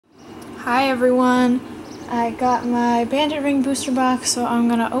Hi everyone, I got my Bandit Ring booster box, so I'm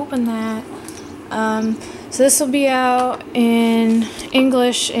gonna open that. So this will be out in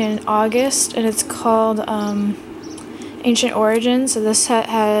English in August, and it's called Ancient Origins. So this set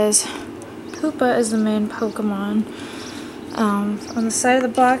has Koopa as the main Pokemon. On the side of the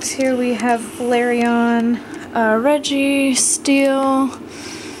box here we have Flareon, Reggie, Steel,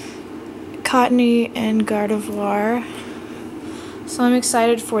 Cottony, and Gardevoir. So I'm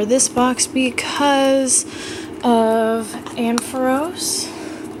excited for this box because of Ampharos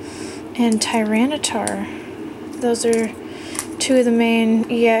and Tyranitar. Those are two of the main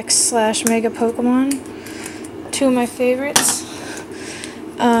EX/Mega Pokemon. Two of my favorites.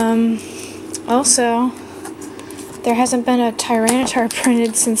 Also, there hasn't been a Tyranitar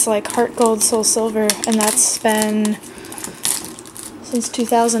printed since like Heart Gold, Soul Silver, and that's been since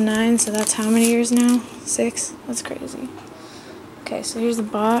 2009, so that's how many years now? 6? That's crazy. Okay, so here's the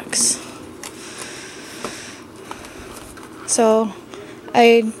box. So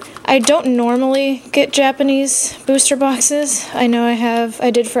I don't normally get Japanese booster boxes. I know I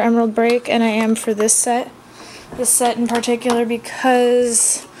did for Emerald Break, and I am for this set. This set in particular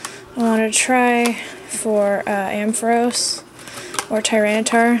because I want to try for Ampharos or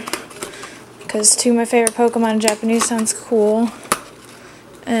Tyranitar, because two of my favorite Pokemon in Japanese sounds cool.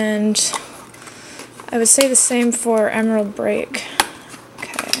 And I would say the same for Emerald Break.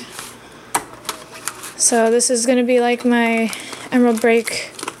 Okay. So this is going to be like my Emerald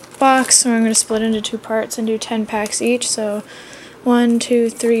Break box, so I'm going to split into 2 parts and do 10 packs each. So 1, 2,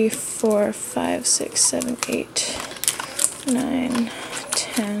 3, 4, 5, 6, 7, 8, 9,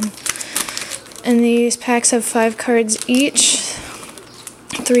 10. And these packs have 5 cards each.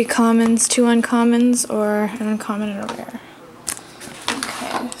 3 commons, 2 uncommons, or an uncommon and a rare.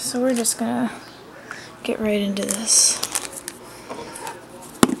 Okay, so we're just going to get right into this.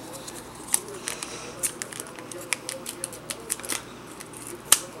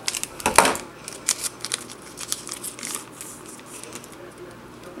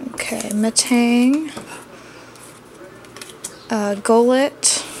 Okay, Matang,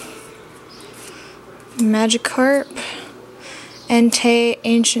 Golett, Magikarp, Entei,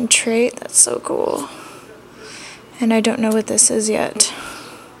 Ancient Trait. That's so cool. And I don't know what this is yet.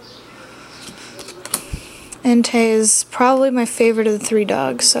 Entei is probably my favorite of the 3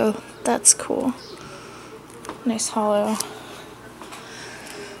 dogs, so that's cool. Nice hollow.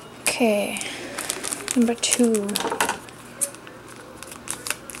 Okay, number 2.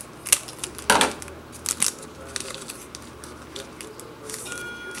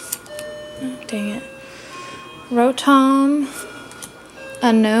 Oh, dang it. Rotom,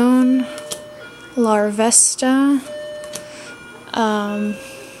 Unknown, Larvesta,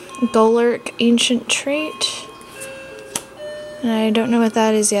 Golurk, Ancient Trait, and I don't know what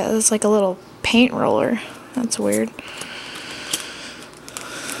that is yet. That's like a little paint roller. That's weird.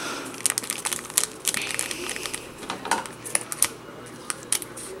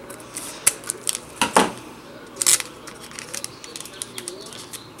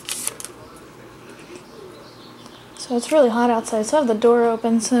 So it's really hot outside, so I have the door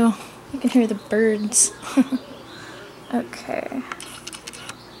open so you can hear the birds. Okay.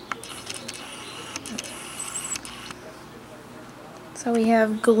 So we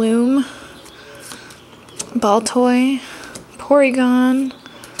have Gloom, Baltoy, Porygon,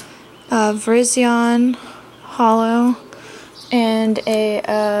 Virizion, Hollow, and a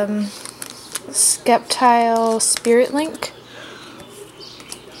Sceptile Spirit Link.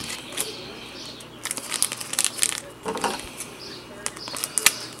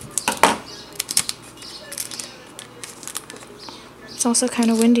 It's also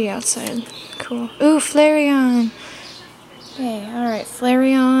kind of windy outside. Cool. Ooh, Flareon! Yay, alright,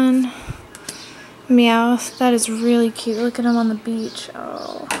 Flareon, Meowth. That is really cute. Look at him on the beach.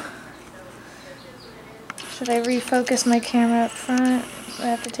 Oh. Should I refocus my camera up front? I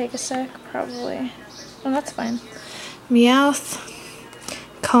have to take a sec? Probably. Oh, that's fine. Meowth,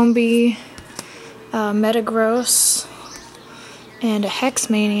 Combee, Metagross, and a Hex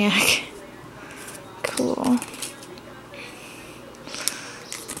Maniac. Cool.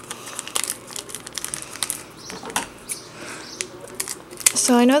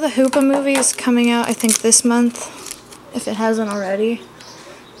 So I know the Hoopa movie is coming out, I think, this month, if it hasn't already.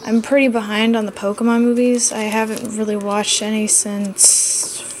 I'm pretty behind on the Pokemon movies. I haven't really watched any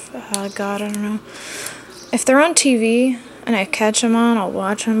since, God, I don't know. If they're on TV and I catch them on, I'll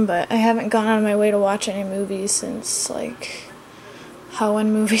watch them, but I haven't gone out of my way to watch any movies since, like,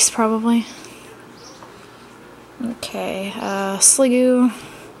 Halloween movies, probably. Okay, Sliggoo,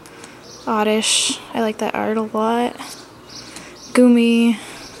 Oddish. I like that art a lot. Goomy.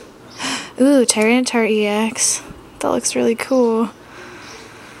 Ooh, Tyranitar EX. That looks really cool.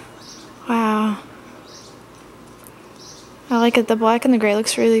 Wow. I like it. The black and the gray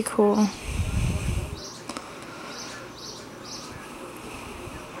looks really cool.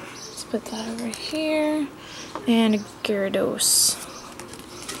 Let's put that over here. And a Gyarados.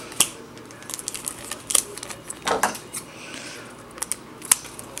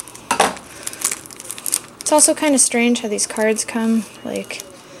 It's also kind of strange how these cards come. Like,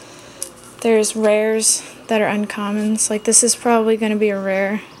 there's rares that are uncommons. Like, this is probably going to be a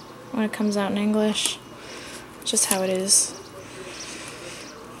rare when it comes out in English. Just how it is.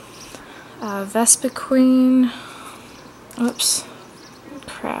 Vespiquen. Oops.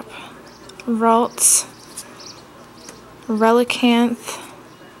 Crap. Ralts. Relicanth.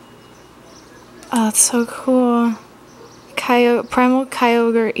 Oh, that's so cool. Primal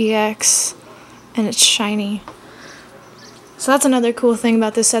Kyogre EX. And it's shiny. So that's another cool thing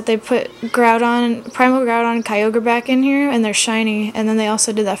about this set. They put Groudon, Primal Groudon and Kyogre back in here, and they're shiny. And then they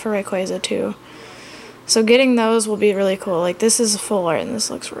also did that for Rayquaza too. So getting those will be really cool. Like, this is full art, and this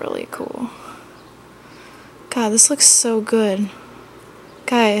looks really cool. God, this looks so good.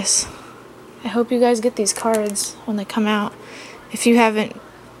 Guys, I hope you guys get these cards when they come out. If you haven't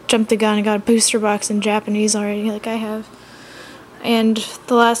jumped the gun and got a booster box in Japanese already, like I have. And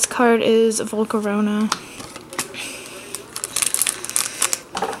the last card is Volcarona.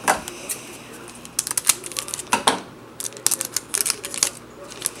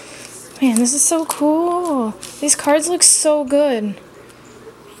 Man, this is so cool. These cards look so good.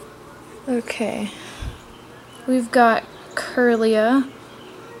 Okay. We've got Kirlia,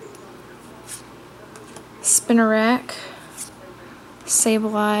 Spinarak,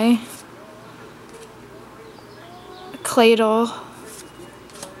 Sableye, Claydol,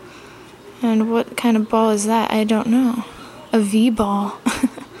 and what kind of ball is that? I don't know. A V-ball. I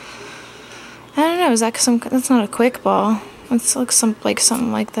don't know, is that some, that's not a quick ball. It looks like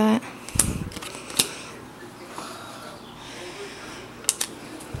something like that.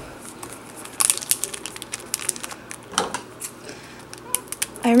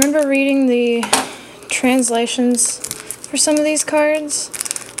 I remember reading the translations for some of these cards,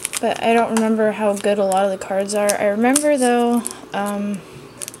 but I don't remember how good a lot of the cards are. I remember, though, I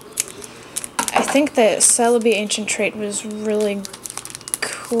think that Celebi Ancient Trait was really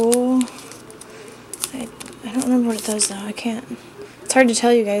cool. I don't remember what it does, though. I can't. It's hard to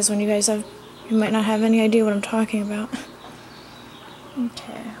tell you guys when you might not have any idea what I'm talking about.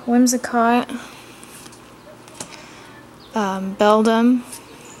 Okay, Whimsicott, Beldum,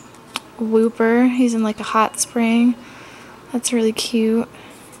 Wooper, he's in like a hot spring. That's really cute.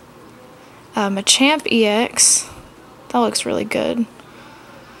 Machamp EX, that looks really good.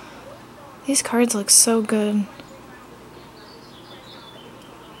 These cards look so good.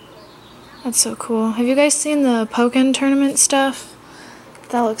 That's so cool. Have you guys seen the Pokken tournament stuff?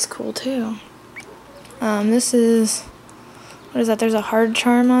 That looks cool too. This is, what is that? There's a hard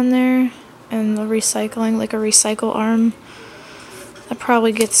charm on there, and the recycling, like a recycle arm. That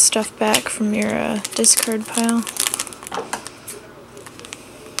probably gets stuff back from your discard pile.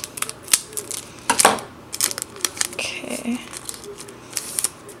 Okay.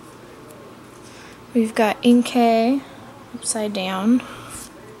 We've got Inkay, upside down.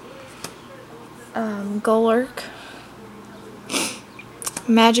 Golurk,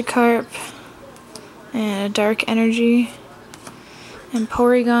 Magikarp, and a Dark Energy, and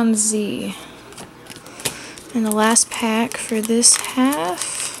Porygon Z. And the last pack for this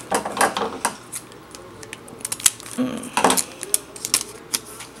half.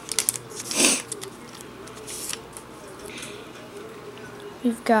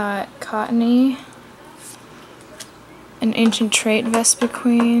 We've got Cottony, an Ancient Trait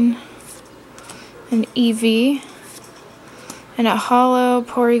Vespiquen, an Eevee, and a Hollow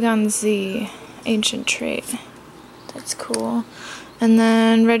Porygon Z Ancient Trait. That's cool. And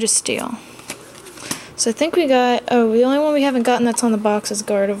then Registeel. So I think we got, oh, the only one we haven't gotten that's on the box is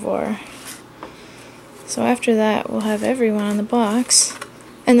Gardevoir. So after that, we'll have everyone on the box.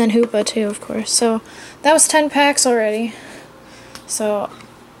 And then Hoopa too, of course. So that was 10 packs already. So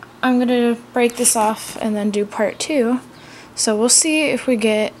I'm going to break this off and then do part 2. So we'll see if we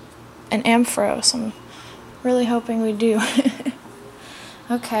get an Ampharos. I'm really hoping we do.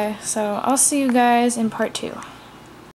 Okay, so I'll see you guys in part 2.